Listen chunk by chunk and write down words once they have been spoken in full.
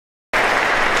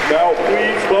Now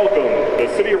please welcome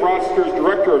the City of Rochester's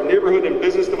Director of Neighborhood and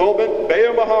Business Development, Baye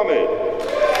Muhammad.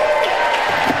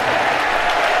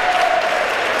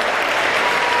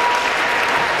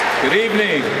 Good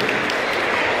evening.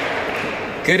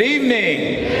 Good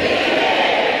evening.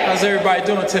 How's everybody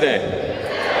doing today?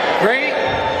 Great?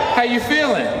 How you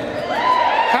feeling?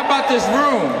 How about this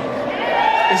room?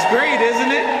 It's great,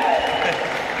 isn't it?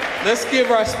 Let's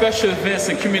give our Special Events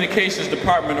and Communications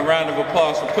Department a round of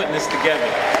applause for putting this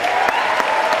together.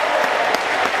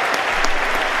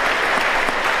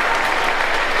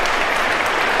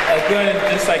 Again,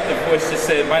 just like the voice just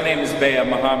said, my name is Baye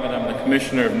Muhammad. I'm the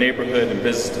Commissioner of Neighborhood and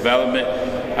Business Development.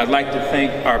 I'd like to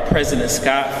thank our President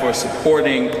Scott for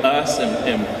supporting us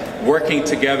and working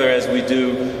together as we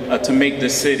do to make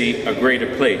this city a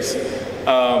greater place.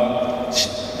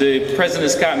 The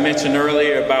President Scott mentioned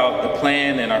earlier about the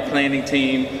plan and our planning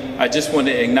team. I just want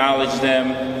to acknowledge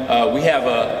them. We have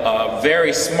a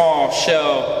very small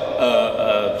shell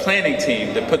planning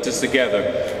team that put this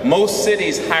together. Most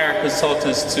cities hire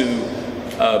consultants to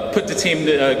put the team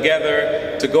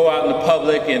together, to go out in the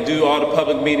public and do all the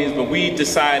public meetings, but we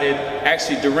decided,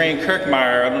 actually Doreen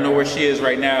Kirkmeyer, I don't know where she is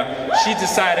right now, she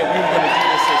decided we were going to do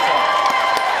this herself.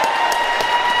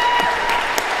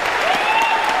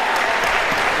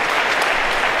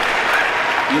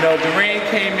 You know, Doreen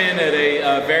came in at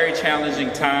a very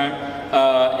challenging time,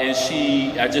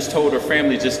 and I just told her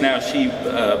family just now, she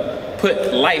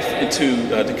put life into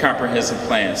the comprehensive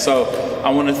plan. So I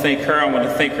want to thank her, I want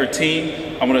to thank her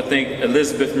team, I want to thank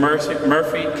Elizabeth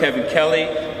Murphy, Kevin Kelly,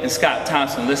 and Scott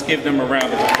Thompson. Let's give them a round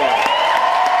of applause.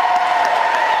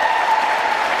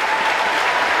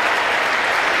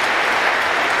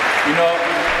 You know,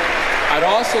 I'd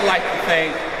also like to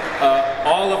thank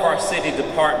all of our city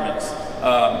departments.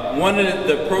 One of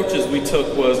the approaches we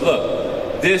took was,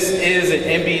 look, this is an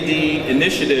MBD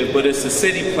initiative, but it's a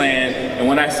city plan. And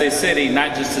when I say city,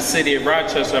 not just the city of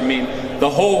Rochester, I mean the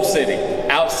whole city,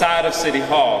 outside of City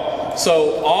Hall.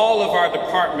 So all of our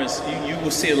departments, you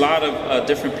will see a lot of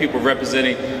different people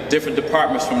representing different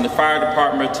departments, from the fire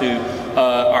department to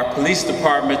our police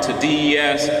department to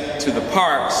DES to the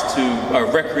parks to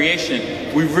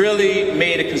recreation. We really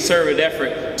made a concerted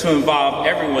effort to involve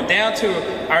everyone, down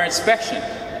to our inspection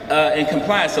and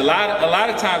compliance. A lot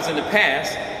of times in the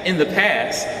past,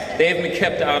 they have been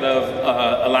kept out of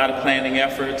a lot of planning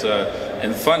efforts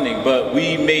and funding, but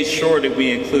we made sure that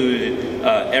we included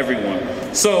everyone.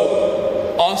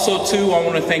 So also too, I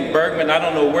want to thank Bergman. I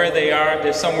don't know where they are.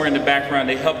 They're somewhere in the background.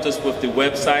 They helped us with the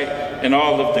website and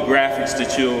all of the graphics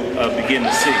that you'll begin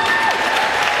to see.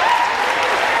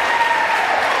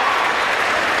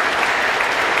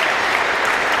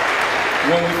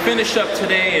 When we finish up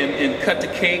today and cut the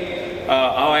cake,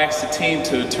 I'll ask the team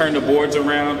to turn the boards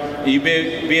around, and you'll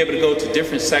be able to go to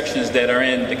different sections that are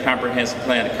in the comprehensive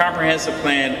plan. The comprehensive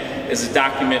plan is a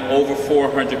document over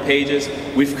 400 pages.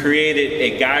 We've created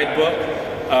a guidebook.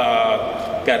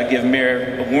 Got to give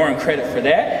Mayor Warren credit for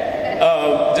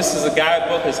that. This is a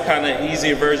guidebook. It's kind of an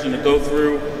easier version to go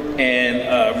through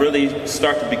and really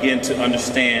start to begin to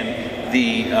understand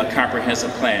the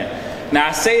comprehensive plan. Now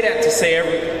I say that to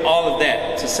say all of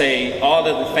that, to say all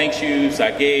of the thank yous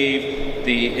I gave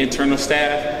the internal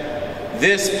staff.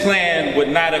 This plan would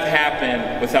not have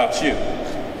happened without you.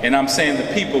 And I'm saying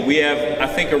the people. We have, I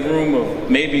think, a room of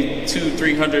maybe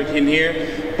 200-300 in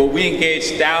here, but we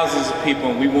engage thousands of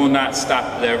people, and we will not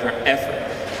stop their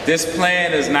effort. This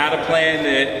plan is not a plan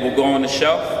that will go on the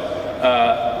shelf.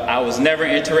 I was never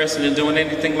interested in doing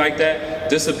anything like that.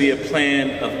 This will be a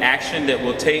plan of action that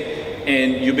we'll take,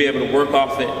 and you'll be able to work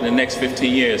off it in the next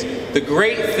 15 years. The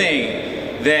great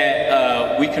thing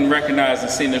that we can recognize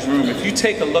and see in this room, if you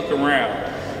take a look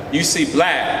around, you see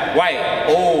black, white,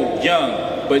 old, young,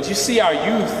 but you see our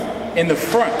youth in the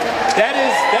front. That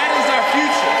is our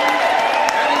future.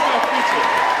 That is our future.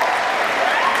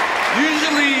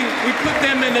 Usually we put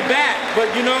them in the back, but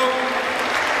you know,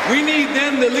 we need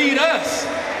them to lead us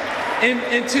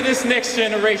into this next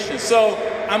generation. So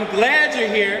I'm glad you're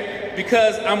here,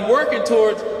 because I'm working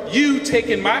towards you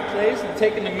taking my place and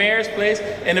taking the mayor's place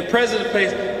and the president's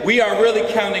place. We are really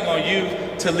counting on you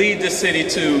to lead the city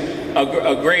to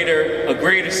a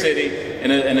greater city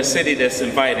and a city that's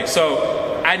inviting.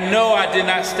 So I know I did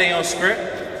not stay on script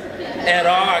at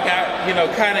all. I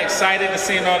got kind of excited to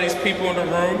seeing all these people in the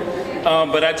room,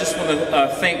 but I just want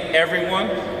to thank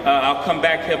everyone. I'll come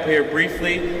back up here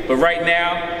briefly, but right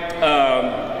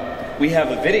now we have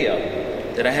a video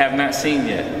that I have not seen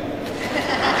yet.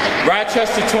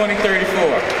 Rochester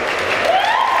 2034.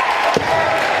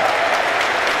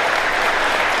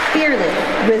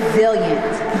 Fearless,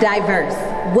 resilient, diverse,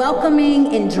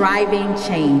 welcoming and driving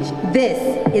change. This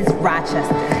is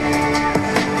Rochester.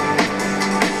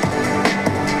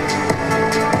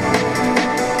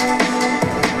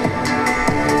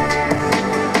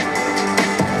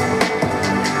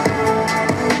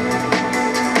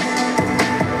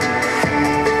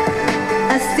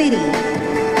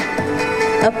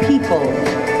 A people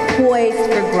poised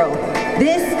for growth.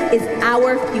 This is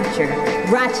our future,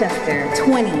 Rochester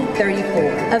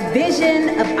 2034. A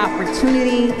vision of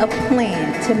opportunity, a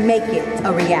plan to make it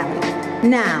a reality.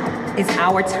 Now is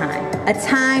our time, a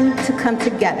time to come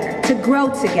together, to grow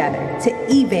together,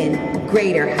 to even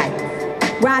greater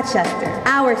heights. Rochester,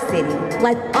 our city,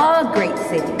 like all great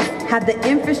cities, have the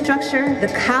infrastructure,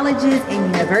 the colleges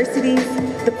and universities,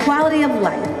 the quality of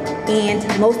life,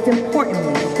 and most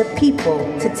importantly, the people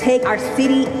to take our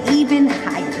city even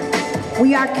higher.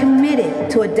 We are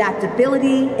committed to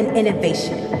adaptability and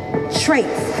innovation, traits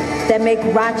that make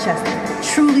Rochester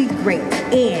truly great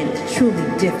and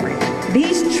truly different.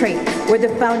 These traits were the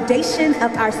foundation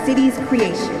of our city's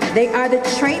creation. They are the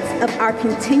traits of our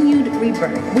continued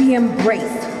rebirth. We embrace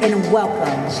and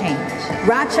welcome change.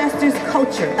 Rochester's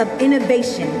culture of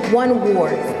innovation won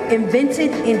wars,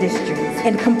 invented industries,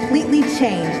 and completely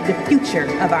changed the future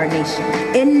of our nation.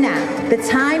 And now, the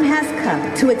time has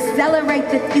come to accelerate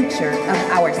the future of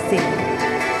our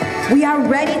city. We are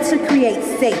ready to create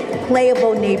safe,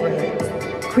 playable neighborhoods,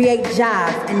 create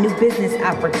jobs and new business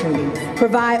opportunities,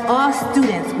 provide all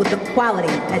students with a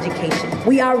quality education.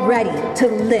 We are ready to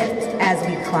lift as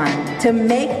we climb, to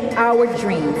make our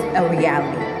dreams a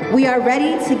reality. We are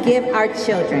ready to give our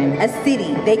children a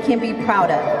city they can be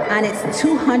proud of on its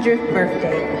 200th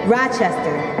birthday.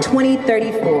 Rochester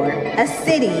 2034, a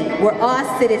city where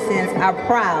all citizens are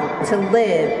proud to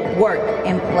live, work,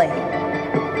 and play.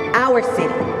 Our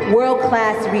city,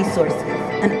 world-class resources,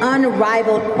 an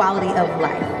unrivaled quality of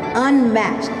life,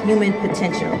 unmatched human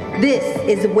potential. This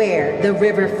is where the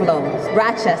river flows.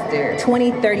 Rochester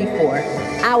 2034,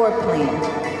 our plan,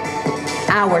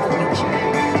 our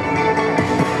future.